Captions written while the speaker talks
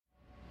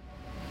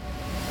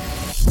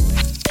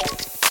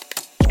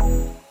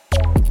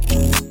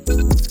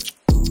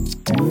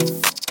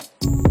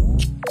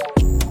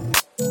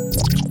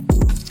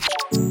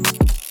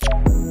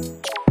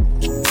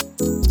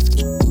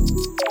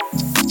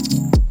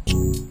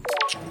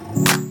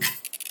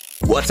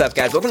What's up,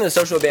 guys? Welcome to the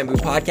Social Bamboo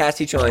Podcast,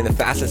 teaching only the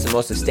fastest and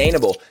most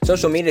sustainable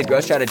social media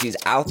growth strategies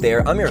out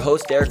there. I'm your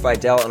host, Derek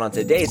Vidal, and on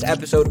today's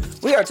episode,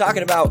 we are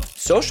talking about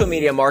social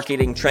media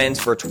marketing trends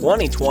for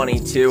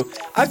 2022.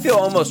 I feel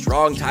almost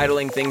wrong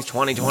titling things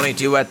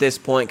 2022 at this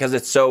point because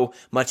it's so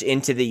much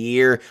into the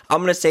year. I'm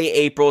going to say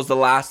April's the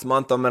last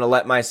month. I'm going to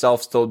let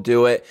myself still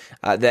do it.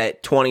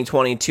 That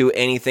 2022,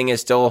 anything is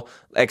still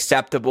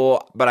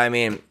acceptable, but I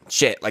mean,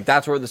 shit, like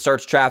that's where the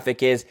search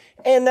traffic is,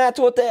 and that's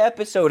what the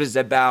episode is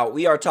about.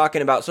 We are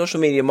talking about social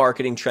media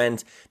marketing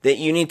trends that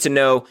you need to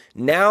know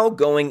now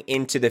going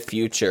into the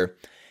future.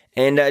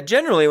 And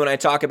generally, when I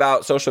talk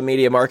about social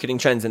media marketing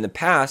trends in the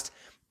past,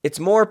 it's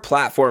more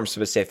platform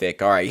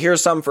specific. All right,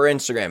 here's some for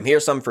Instagram,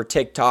 here's some for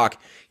TikTok,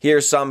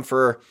 here's some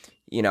for,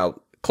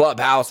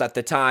 Clubhouse at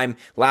the time.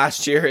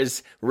 Last year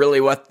is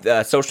really what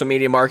the social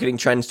media marketing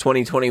trends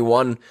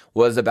 2021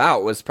 was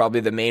about, was probably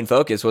the main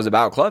focus was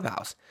about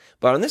Clubhouse.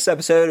 But on this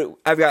episode,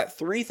 I've got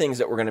three things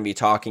that we're going to be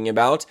talking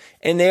about,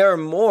 and they are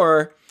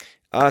more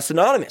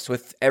synonymous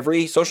with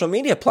every social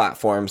media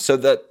platform. So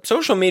the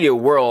social media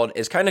world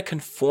is kind of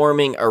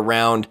conforming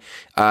around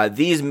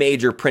these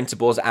major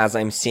principles as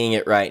I'm seeing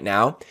it right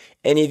now.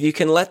 And if you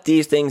can let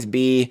these things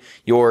be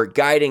your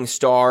guiding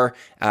star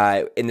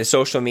in the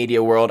social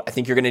media world, I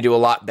think you're going to do a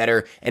lot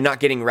better and not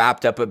getting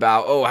wrapped up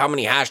about, how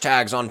many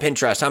hashtags on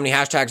Pinterest, how many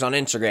hashtags on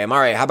Instagram, all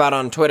right, how about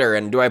on Twitter,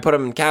 and do I put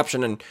them in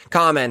caption and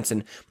comments,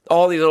 and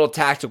all these little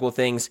tactical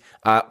things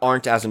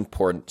aren't as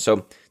important.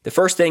 So the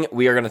first thing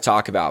we are going to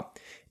talk about,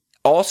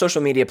 all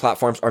social media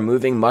platforms are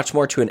moving much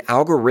more to an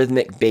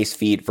algorithmic-based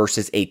feed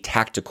versus a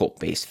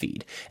tactical-based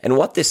feed. And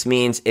what this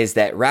means is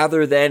that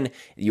rather than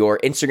your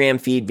Instagram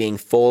feed being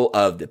full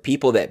of the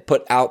people that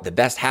put out the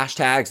best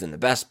hashtags and the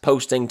best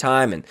posting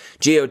time and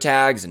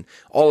geotags and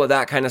all of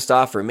that kind of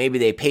stuff, or maybe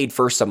they paid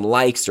for some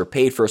likes or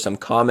paid for some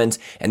comments,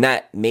 and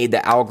that made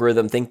the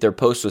algorithm think their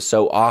post was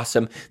so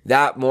awesome,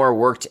 that more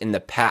worked in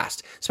the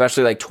past,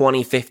 especially like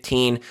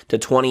 2015 to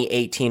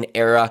 2018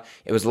 era.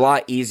 It was a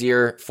lot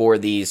easier for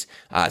these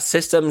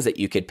systems that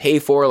you could pay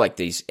for, like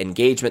this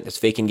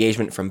fake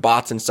engagement from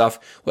bots and stuff,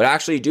 would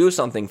actually do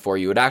something for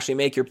you, would actually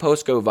make your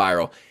post go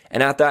viral.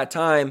 And at that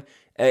time,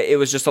 it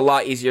was just a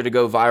lot easier to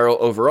go viral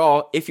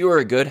overall if you were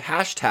a good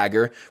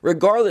hashtagger,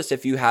 regardless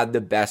if you had the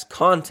best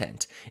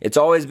content. It's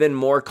always been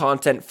more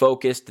content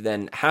focused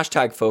than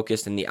hashtag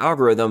focused in the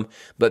algorithm.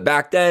 But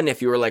back then,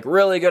 if you were like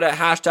really good at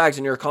hashtags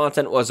and your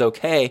content was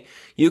okay,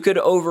 you could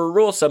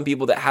overrule some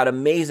people that had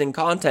amazing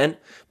content,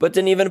 but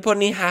didn't even put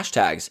any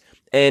hashtags.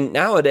 And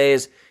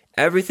nowadays,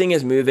 everything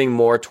is moving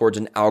more towards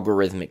an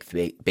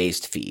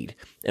algorithmic-based feed.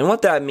 And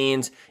what that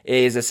means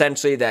is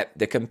essentially that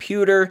the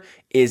computer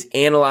is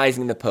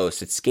analyzing the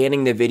post. It's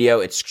scanning the video.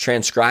 It's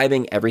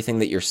transcribing everything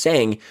that you're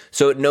saying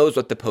so it knows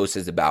what the post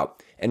is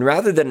about. And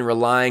rather than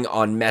relying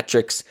on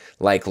metrics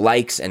like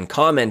likes and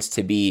comments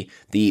to be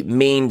the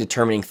main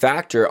determining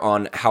factor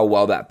on how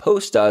well that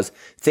post does,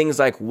 things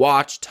like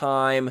watch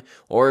time,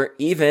 or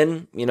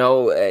even,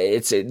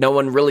 no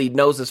one really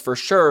knows this for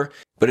sure,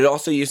 but it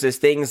also uses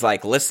things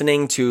like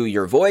listening to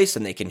your voice,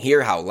 and they can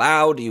hear how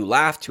loud you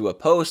laugh to a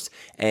post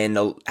and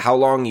how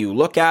long you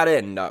look at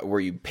it, and were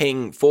you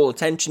paying full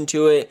attention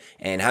to it,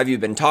 and have you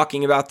been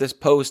talking about this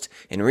post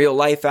in real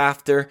life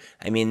after?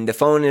 I mean, the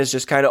phone is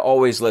just kind of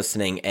always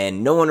listening,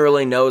 and no one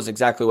really knows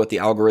exactly what the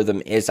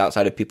algorithm is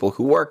outside of people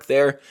who work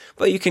there,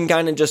 but you can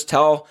kind of just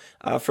tell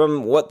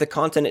from what the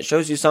content it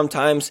shows you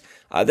sometimes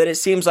that it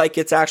seems like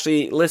it's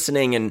actually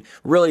listening and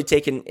really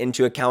taking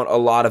into account a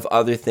lot of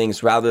other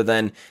things rather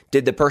than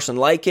did the person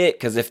like it?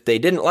 Because if they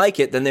didn't like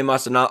it, then they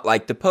must have not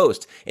liked the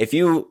post. If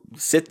you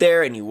sit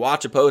there and you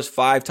watch a post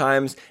 5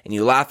 times and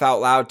you laugh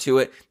out loud to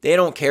it, they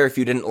don't care if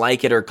you didn't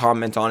like it or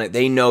comment on it.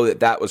 They know that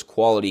that was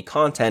quality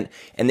content,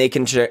 and they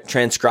can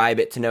transcribe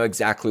it to know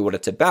exactly what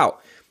it's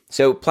about.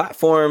 So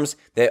platforms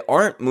that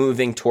aren't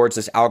moving towards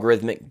this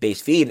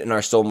algorithmic-based feed and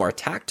are still more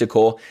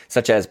tactical,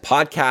 such as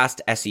podcast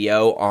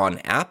SEO on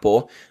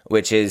Apple,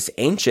 which is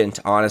ancient,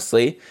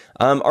 honestly,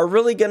 are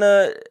really going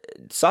to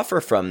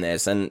suffer from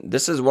this. And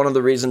this is one of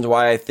the reasons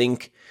why I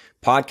think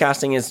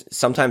podcasting is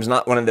sometimes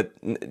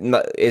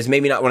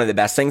maybe not one of the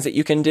best things that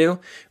you can do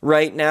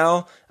right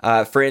now.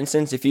 For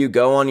instance, if you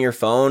go on your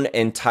phone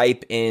and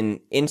type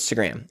in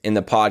Instagram in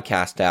the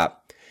podcast app,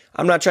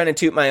 I'm not trying to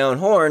toot my own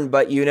horn,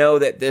 but you know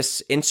that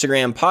this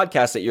Instagram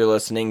podcast that you're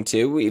listening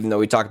to, even though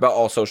we talk about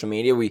all social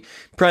media, we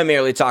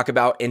primarily talk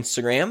about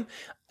Instagram.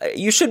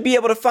 You should be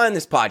able to find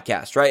this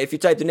podcast, right? If you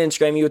typed in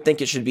Instagram, you would think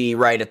it should be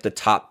right at the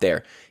top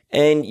there.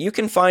 And you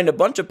can find a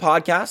bunch of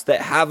podcasts that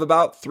have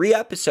about 3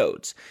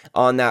 episodes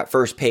on that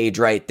first page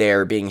right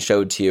there being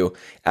showed to you,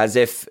 as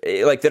if,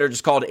 that are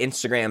just called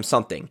Instagram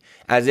something,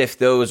 as if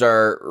those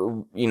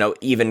are,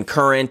 even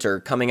current or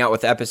coming out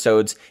with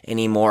episodes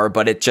anymore,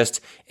 but it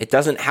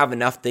doesn't have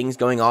enough things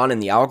going on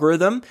in the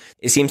algorithm.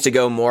 It seems to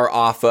go more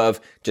off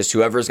of just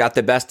whoever's got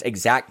the best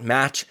exact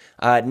match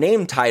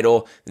name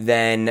title,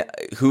 then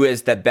who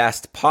is the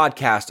best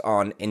podcast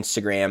on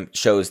Instagram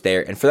shows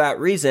there. And for that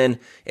reason,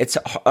 it's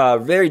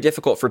very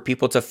difficult for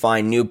people to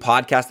find new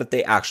podcasts that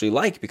they actually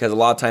like, because a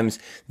lot of times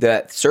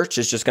the search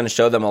is just going to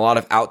show them a lot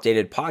of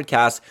outdated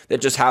podcasts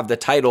that just have the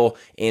title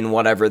in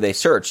whatever they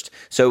searched.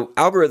 So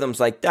algorithms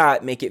like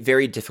that make it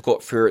very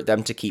difficult for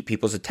them to keep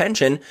people's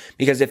attention,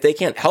 because if they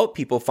can't help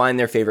people find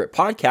their favorite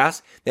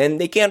podcasts, then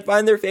they can't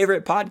find their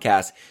favorite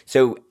podcasts.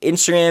 So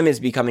Instagram is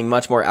becoming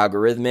much more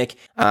algorithmic,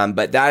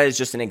 but that is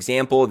just an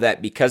example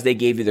that because they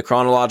gave you the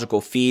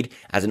chronological feed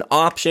as an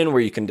option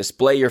where you can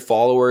display your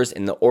followers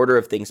in the order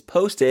of things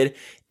posted,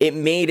 it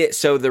made it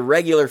so the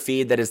regular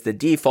feed that is the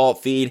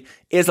default feed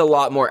is a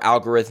lot more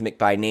algorithmic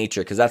by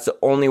nature, because that's the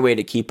only way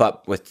to keep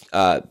up with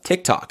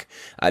TikTok.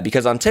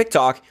 Because on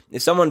TikTok,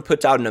 if someone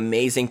puts out an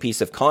amazing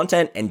piece of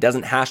content and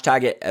doesn't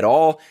hashtag it at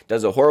all,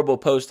 does a horrible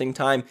posting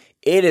time,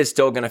 it is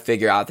still going to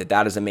figure out that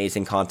that is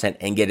amazing content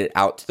and get it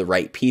out to the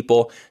right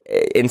people.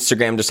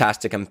 Instagram just has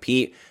to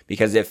compete,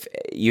 because if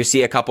you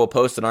see a couple of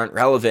posts that aren't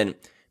relevant,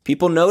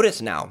 people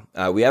notice now.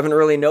 We haven't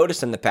really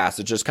noticed in the past.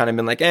 It's just kind of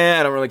been like,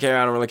 I don't really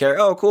care.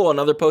 Oh, cool,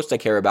 another post I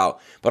care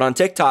about. But on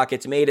TikTok,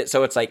 it's made it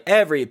so it's like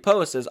every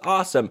post is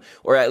awesome,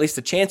 or at least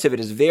the chance of it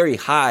is very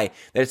high,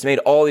 that it's made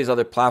all these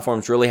other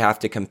platforms really have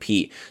to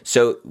compete.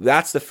 So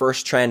that's the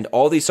first trend.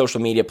 All these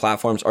social media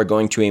platforms are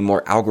going to a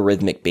more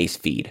algorithmic-based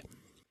feed.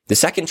 The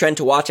second trend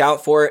to watch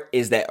out for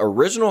is that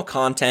original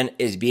content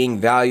is being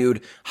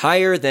valued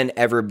higher than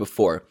ever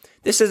before.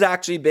 This has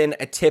actually been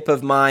a tip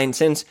of mine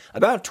since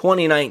about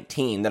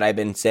 2019 that I've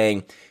been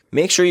saying,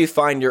 make sure you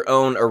find your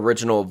own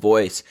original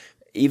voice.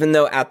 Even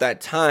though at that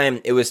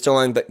time it was still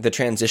in the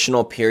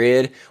transitional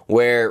period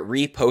where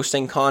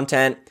reposting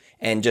content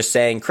and just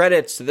saying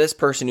credits to this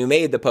person who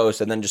made the post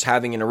and then just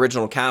having an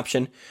original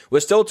caption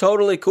was still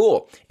totally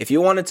cool. If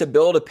you wanted to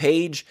build a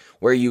page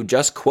where you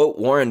just quote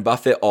Warren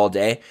Buffett all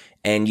day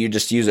and you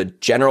just use a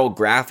general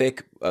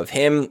graphic of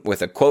him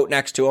with a quote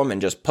next to him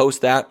and just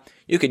post that,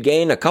 you could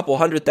gain a couple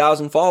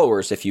 100,000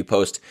 followers if you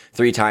post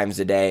 3 times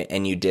a day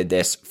and you did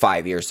this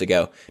 5 years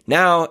ago.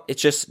 Now,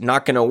 it's just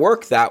not going to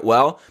work that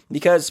well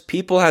because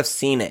people have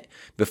seen it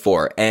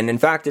before. And in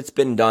fact, it's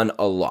been done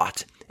a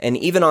lot. And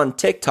even on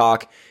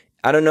TikTok,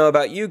 I don't know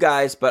about you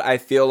guys, but I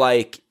feel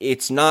like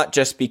it's not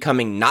just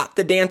becoming not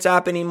the dance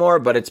app anymore,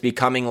 but it's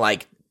becoming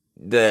like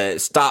the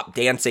stop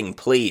dancing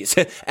please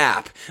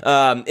app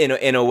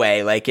in a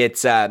way. Like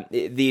it's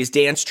these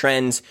dance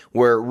trends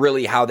were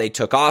really how they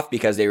took off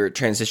because they were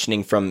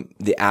transitioning from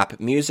the app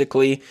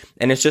Musical.ly,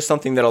 and it's just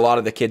something that a lot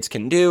of the kids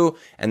can do,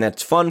 and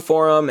that's fun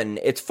for them, and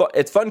it's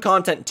fun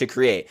content to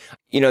create.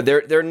 You know,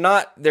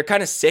 they're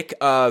kind of sick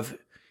of,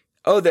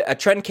 a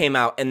trend came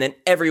out and then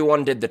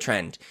everyone did the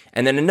trend.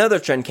 And then another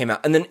trend came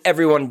out and then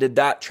everyone did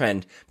that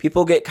trend.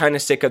 People get kind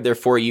of sick of their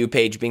For You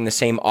page being the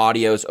same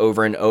audios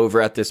over and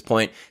over at this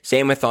point.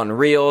 Same with on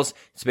Reels.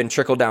 It's been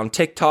trickle down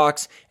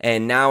TikToks.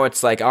 And now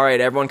it's like, all right,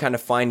 everyone kind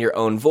of find your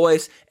own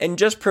voice and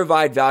just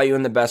provide value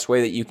in the best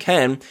way that you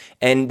can.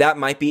 And that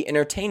might be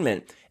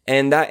entertainment.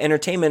 And that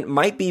entertainment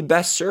might be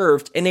best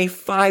served in a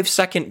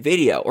 5-second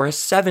video or a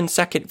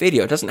 7-second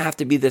video. It doesn't have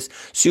to be this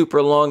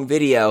super long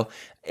video.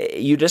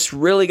 You just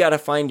really got to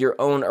find your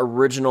own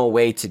original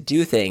way to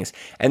do things.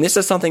 And this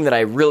is something that I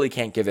really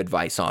can't give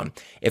advice on.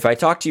 If I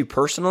talk to you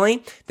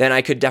personally, then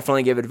I could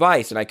definitely give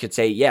advice. And I could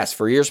say, yes,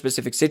 for your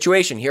specific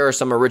situation, here are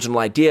some original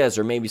ideas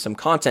or maybe some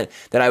content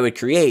that I would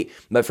create.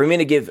 But for me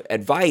to give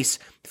advice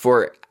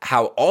for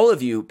how all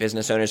of you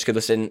business owners could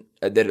listen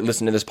to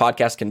this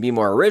podcast can be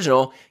more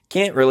original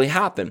can't really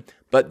happen.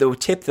 But the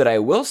tip that I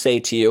will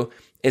say to you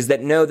is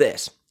that know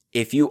this: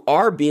 if you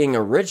are being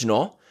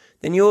original,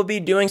 then you will be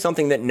doing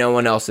something that no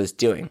one else is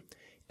doing.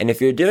 And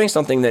if you're doing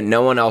something that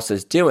no one else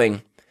is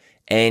doing,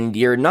 and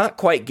you're not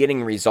quite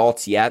getting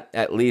results yet,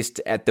 at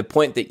least at the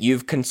point that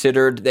you've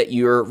considered that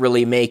you're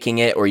really making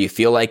it or you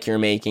feel like you're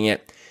making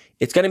it,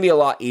 it's going to be a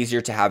lot easier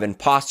to have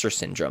imposter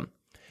syndrome.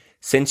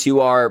 Since you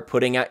are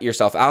putting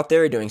yourself out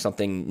there, doing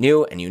something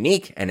new and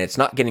unique, and it's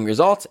not getting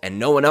results, and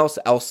no one else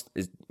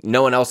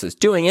is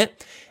doing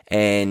it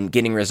and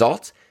getting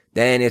results,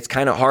 then it's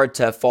kind of hard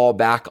to fall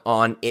back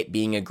on it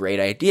being a great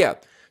idea.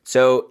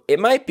 So it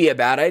might be a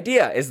bad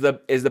idea is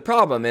the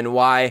problem, and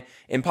why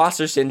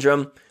imposter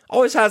syndrome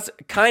always has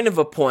kind of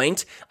a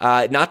point,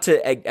 not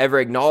to ever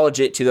acknowledge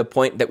it to the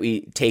point that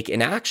we take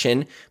in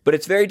action, but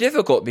it's very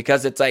difficult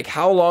because it's like,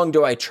 how long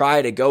do I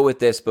try to go with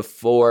this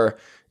before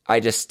I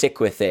just stick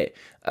with it?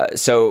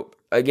 So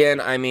again,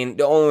 I mean,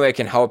 the only way I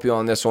can help you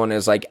on this one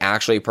is like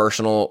actually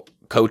personal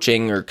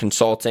coaching or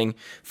consulting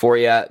for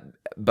you,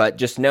 but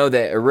just know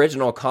that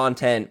original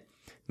content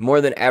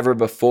more than ever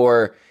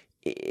before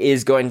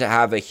is going to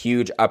have a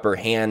huge upper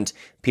hand.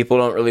 People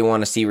don't really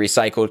want to see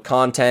recycled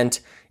content.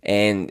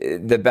 And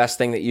the best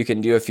thing that you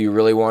can do if you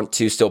really want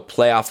to still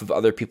play off of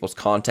other people's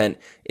content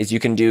is you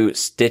can do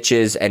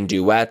stitches and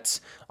duets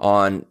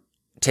on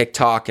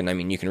TikTok. And I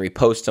mean, you can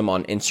repost them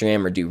on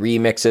Instagram or do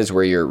remixes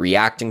where you're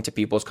reacting to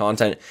people's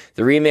content.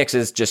 The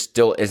remixes just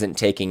still isn't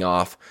taking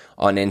off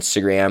on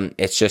Instagram.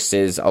 It just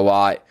is a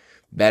lot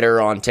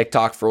better on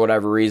TikTok for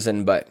whatever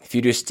reason. But if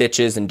you do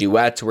stitches and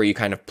duets where you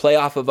kind of play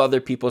off of other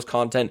people's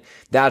content,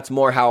 that's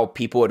more how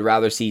people would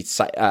rather see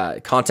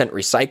content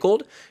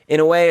recycled. In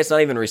a way, it's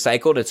not even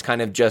recycled. It's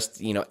kind of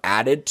just,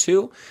 added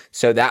to.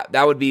 So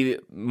that would be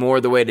more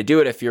the way to do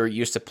it if you're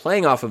used to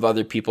playing off of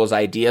other people's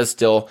ideas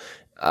still.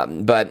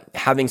 But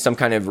having some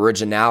kind of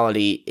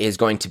originality is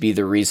going to be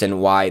the reason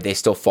why they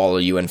still follow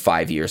you in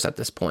 5 years at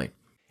this point.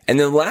 And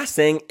then the last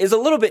thing is a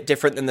little bit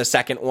different than the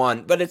second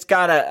one, but it's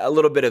got a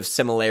little bit of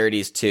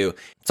similarities too.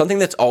 Something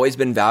that's always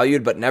been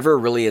valued, but never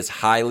really as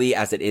highly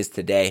as it is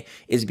today,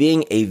 is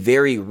being a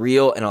very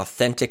real and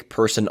authentic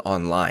person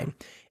online.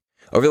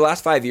 Over the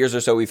last 5 years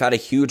or so, we've had a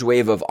huge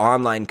wave of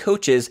online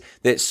coaches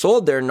that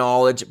sold their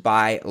knowledge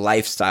by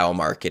lifestyle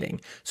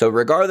marketing. So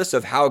regardless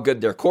of how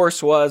good their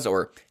course was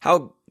or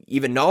how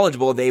even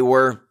knowledgeable they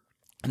were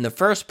in the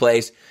first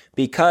place,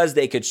 because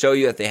they could show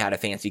you that they had a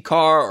fancy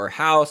car or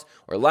house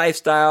or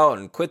lifestyle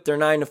and quit their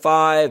 9 to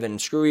 5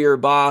 and screw your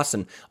boss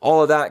and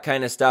all of that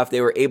kind of stuff, they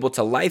were able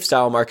to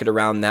lifestyle market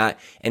around that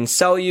and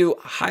sell you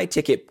high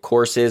ticket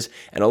courses.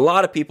 And a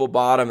lot of people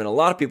bought them and a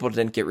lot of people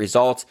didn't get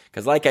results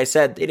because, like I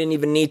said, they didn't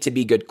even need to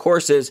be good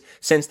courses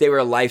since they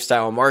were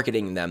lifestyle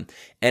marketing them.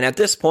 And at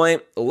this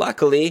point,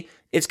 luckily,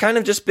 it's kind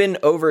of just been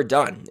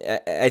overdone.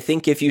 I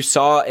think if you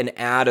saw an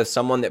ad of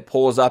someone that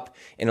pulls up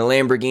in a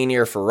Lamborghini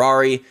or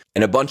Ferrari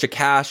and a bunch of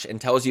cash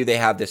and tells you they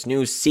have this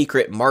new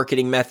secret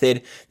marketing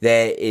method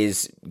that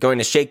is going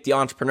to shake the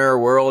entrepreneur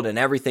world and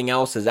everything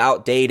else is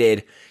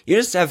outdated, you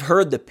just have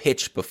heard the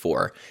pitch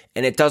before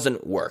and it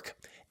doesn't work.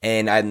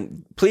 And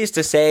I'm pleased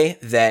to say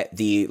that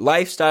the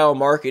lifestyle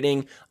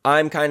marketing,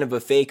 I'm kind of a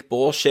fake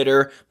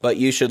bullshitter, but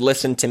you should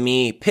listen to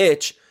me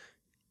pitch,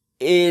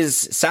 is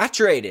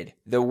saturated.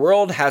 The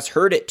world has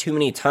heard it too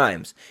many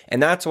times.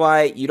 And that's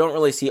why you don't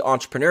really see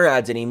entrepreneur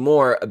ads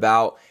anymore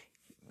about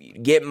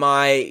get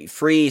my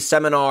free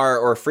seminar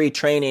or free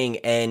training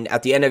and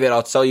at the end of it,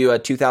 I'll sell you a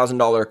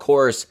 $2,000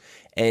 course.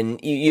 And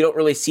you don't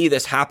really see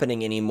this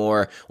happening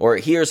anymore. Or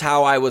here's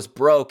how I was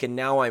broke and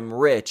now I'm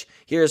rich.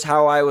 Here's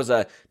how I was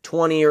a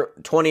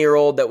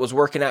 20-year-old that was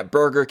working at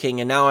Burger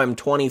King and now I'm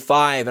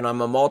 25 and I'm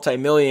a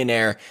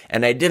multimillionaire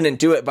and I didn't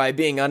do it by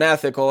being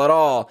unethical at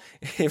all,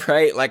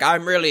 right? Like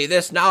I'm really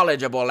this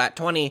knowledgeable at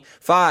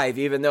 25,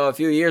 even though a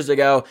few years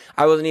ago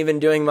I wasn't even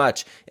doing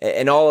much.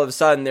 And all of a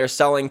sudden they're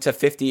selling to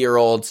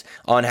 50-year-olds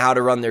on how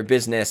to run their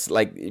business,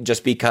 like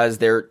just because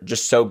they're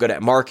just so good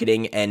at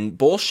marketing and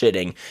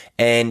bullshitting.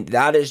 And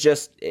that is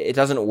just, it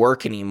doesn't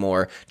work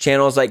anymore.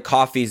 Channels like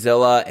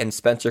CoffeeZilla and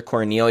Spencer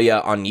Cornelia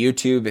on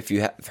YouTube, if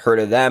you have heard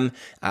of them,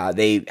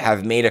 they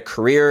have made a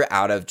career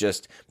out of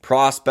just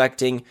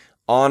prospecting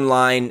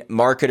online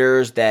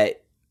marketers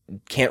that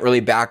can't really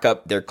back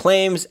up their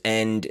claims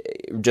and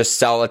just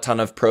sell a ton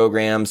of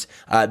programs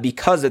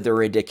because of their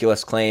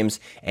ridiculous claims,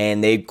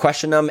 and they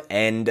question them,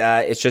 and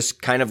it's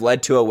just kind of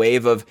led to a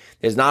wave of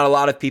there's not a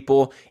lot of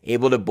people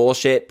able to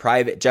bullshit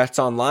private jets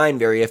online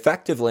very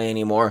effectively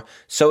anymore,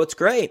 so it's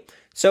great.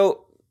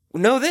 So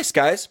know this,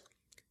 guys,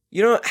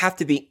 you don't have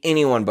to be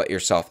anyone but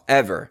yourself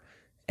ever,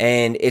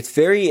 and it's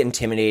very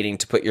intimidating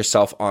to put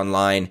yourself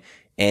online,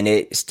 and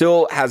it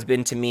still has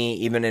been to me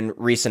even in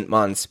recent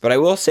months, but I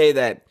will say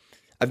that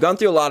I've gone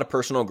through a lot of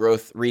personal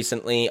growth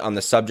recently on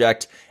the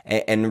subject,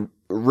 and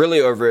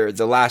really over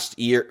the last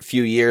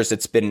few years,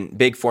 it's been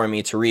big for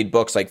me to read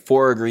books like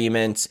Four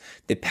Agreements,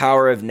 The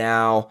Power of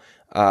Now.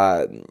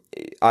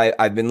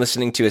 I've been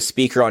listening to a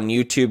speaker on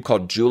YouTube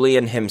called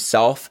Julian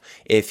himself.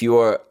 If you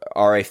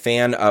are a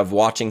fan of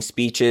watching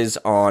speeches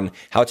on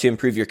how to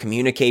improve your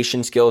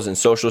communication skills and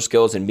social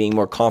skills and being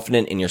more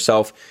confident in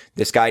yourself,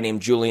 this guy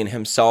named Julian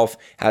himself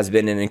has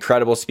been an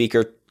incredible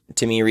speaker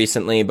to me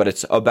recently, but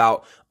it's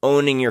about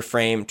owning your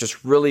frame,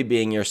 just really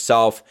being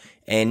yourself,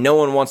 and no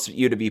one wants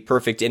you to be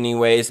perfect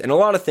anyways, and a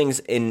lot of things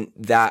in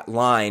that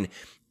line.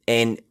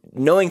 And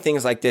knowing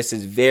things like this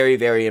is very,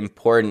 very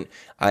important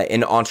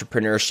in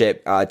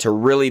entrepreneurship to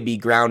really be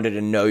grounded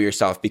and know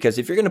yourself, because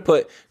if you're going to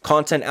put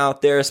content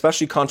out there,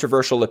 especially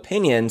controversial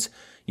opinions,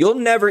 you'll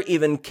never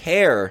even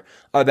care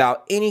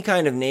about any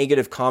kind of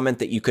negative comment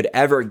that you could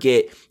ever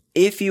get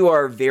if you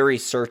are very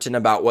certain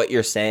about what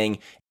you're saying.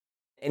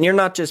 And you're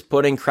not just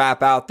putting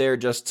crap out there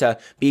just to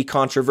be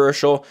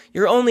controversial.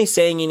 You're only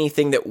saying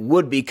anything that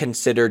would be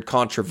considered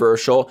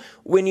controversial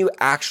when you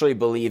actually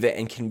believe it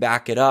and can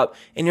back it up.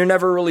 And you're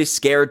never really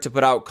scared to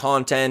put out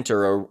content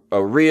or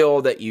a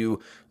reel that you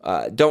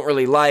don't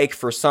really like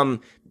for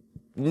some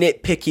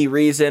nitpicky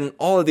reason.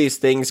 All of these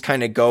things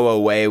kind of go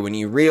away when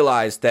you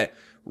realize that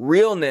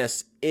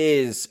realness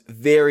is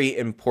very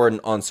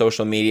important on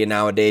social media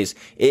nowadays.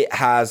 It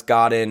has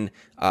gotten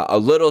a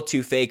little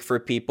too fake for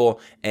people,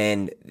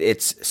 and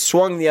it's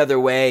swung the other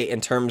way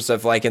in terms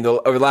of like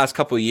over the last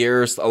couple of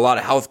years, a lot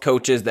of health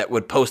coaches that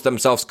would post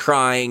themselves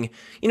crying,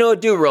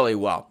 do really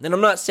well. And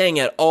I'm not saying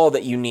at all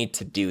that you need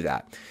to do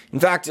that. In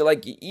fact,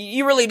 like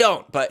you really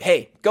don't, but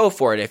hey, go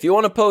for it. If you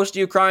want to post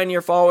you crying to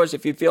your followers,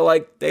 if you feel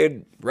like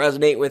they'd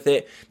resonate with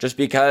it just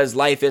because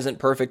life isn't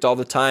perfect all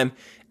the time,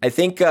 I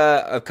think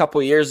a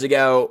couple years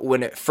ago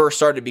when it first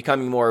started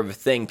becoming more of a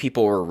thing,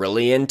 people were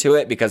really into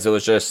it because it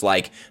was just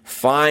like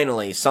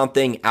finally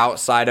something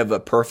outside of a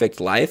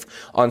perfect life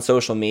on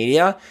social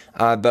media.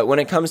 But when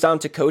it comes down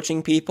to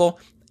coaching people,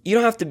 you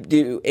don't have to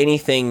do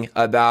anything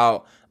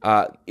about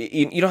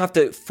you don't have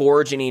to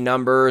forge any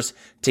numbers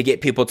to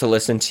get people to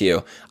listen to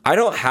you. I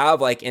don't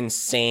have like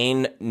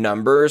insane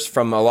numbers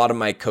from a lot of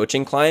my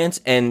coaching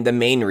clients. And the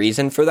main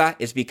reason for that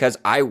is because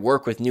I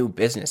work with new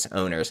business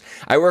owners.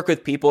 I work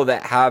with people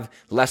that have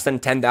less than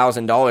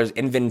 $10,000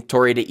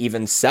 inventory to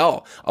even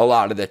sell a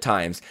lot of the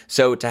times.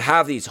 So to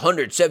have these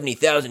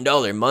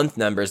 $170,000 month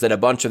numbers that a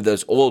bunch of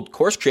those old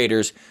course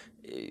creators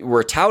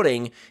were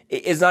touting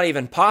is not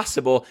even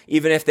possible,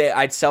 even if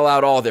I'd sell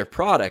out all their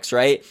products,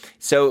 right?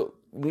 So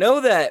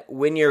know that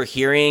when you're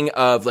hearing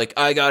of like,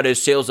 I got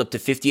his sales up to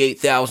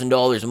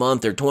 $58,000 a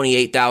month or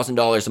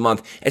 $28,000 a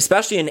month,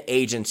 especially an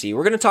agency.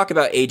 We're going to talk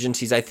about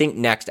agencies, I think,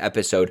 next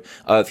episode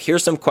of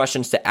here's some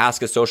questions to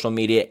ask a social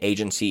media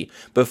agency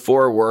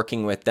before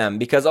working with them,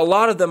 because a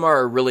lot of them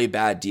are a really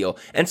bad deal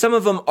and some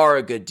of them are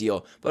a good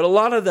deal, but a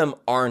lot of them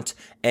aren't.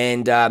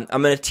 And I'm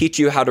going to teach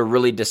you how to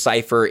really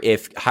decipher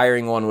if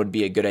hiring one would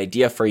be a good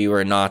idea for you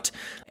or not.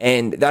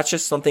 And that's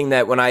just something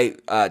that when I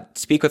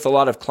speak with a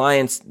lot of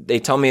clients, they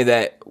tell me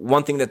that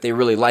one thing that they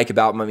really like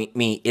about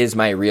me is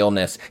my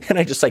realness. And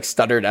I just like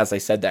stuttered as I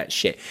said that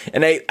shit.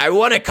 And I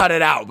want to cut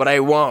it out, but I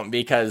won't,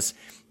 because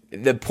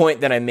the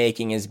point that I'm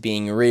making is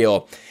being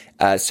real.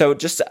 So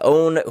just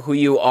own who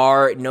you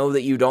are. Know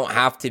that you don't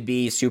have to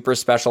be super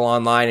special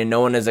online, and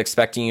no one is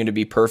expecting you to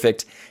be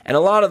perfect. And a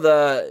lot of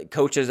the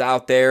coaches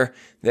out there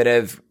that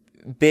have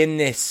been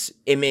this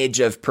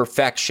image of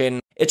perfection,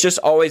 it's just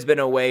always been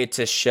a way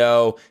to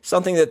show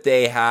something that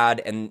they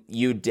had and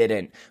you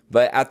didn't.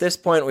 But at this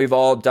point, we've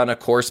all done a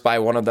course by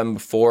one of them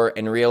before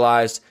and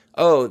realized,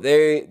 oh,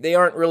 they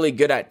aren't really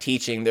good at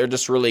teaching. They're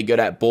just really good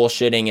at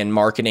bullshitting and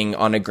marketing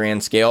on a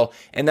grand scale.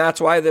 And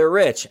that's why they're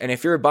rich. And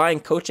if you're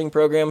buying coaching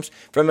programs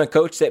from a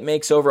coach that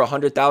makes over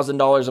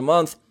 $100,000 a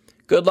month,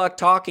 good luck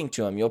talking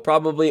to him. You'll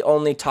probably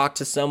only talk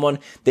to someone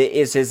that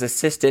is his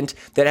assistant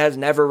that has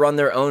never run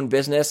their own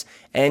business,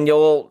 and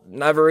you'll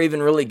never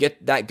even really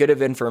get that good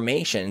of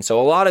information.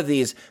 So a lot of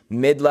these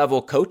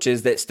mid-level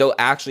coaches that still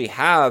actually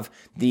have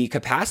the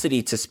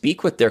capacity to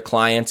speak with their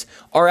clients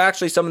are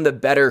actually some of the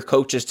better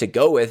coaches to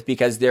go with,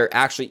 because you're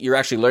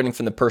actually learning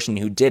from the person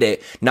who did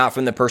it, not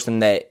from the person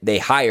that they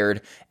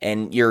hired,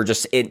 and you're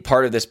just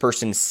part of this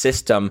person's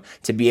system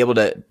to be able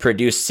to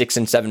produce 6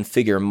 and 7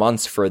 figure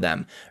months for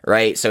them,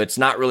 right? So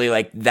it's not really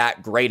like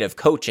that great of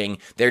coaching.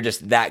 They're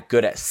just that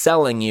good at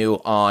selling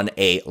you on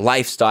a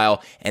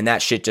lifestyle, and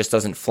that shit just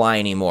doesn't fly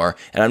anymore.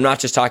 And I'm not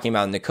just talking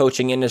about in the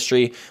coaching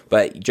industry,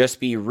 but just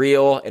be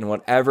real in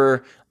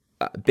whatever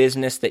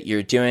business that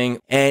you're doing.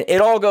 And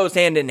it all goes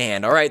hand in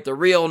hand. All right. The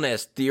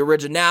realness, the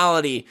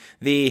originality,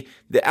 the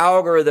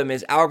algorithm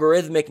is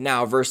algorithmic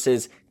now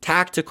versus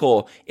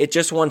tactical. It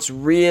just wants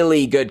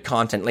really good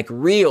content, like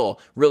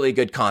really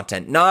good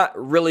content, not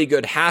really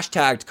good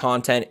hashtagged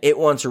content. It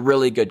wants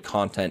really good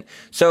content.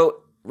 So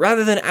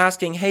rather than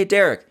asking, hey,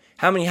 Derek,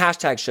 how many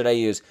hashtags should I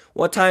use?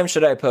 What time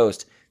should I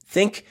post?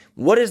 Think,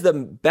 what is the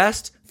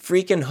best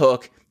freaking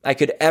hook I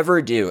could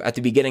ever do at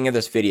the beginning of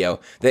this video,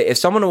 that if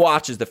someone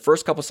watches the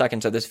first couple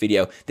seconds of this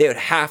video, they would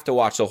have to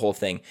watch the whole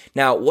thing.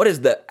 Now, what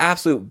is the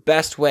absolute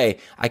best way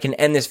I can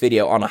end this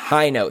video on a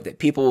high note that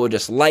people will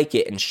just like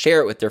it and share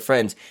it with their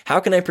friends? How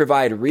can I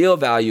provide real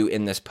value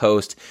in this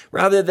post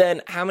rather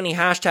than how many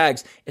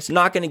hashtags? It's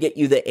not going to get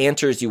you the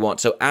answers you want.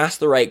 So ask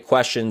the right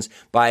questions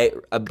by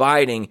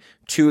abiding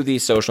to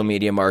these social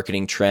media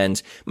marketing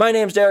trends. My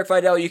name's Derek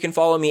Fidel. You can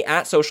follow me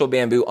at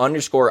socialbamboo_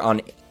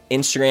 on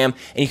Instagram.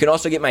 And you can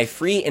also get my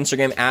free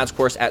Instagram ads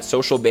course at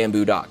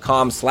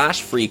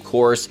socialbamboo.com/free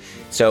course.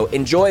 So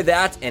enjoy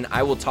that, and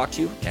I will talk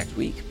to you next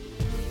week.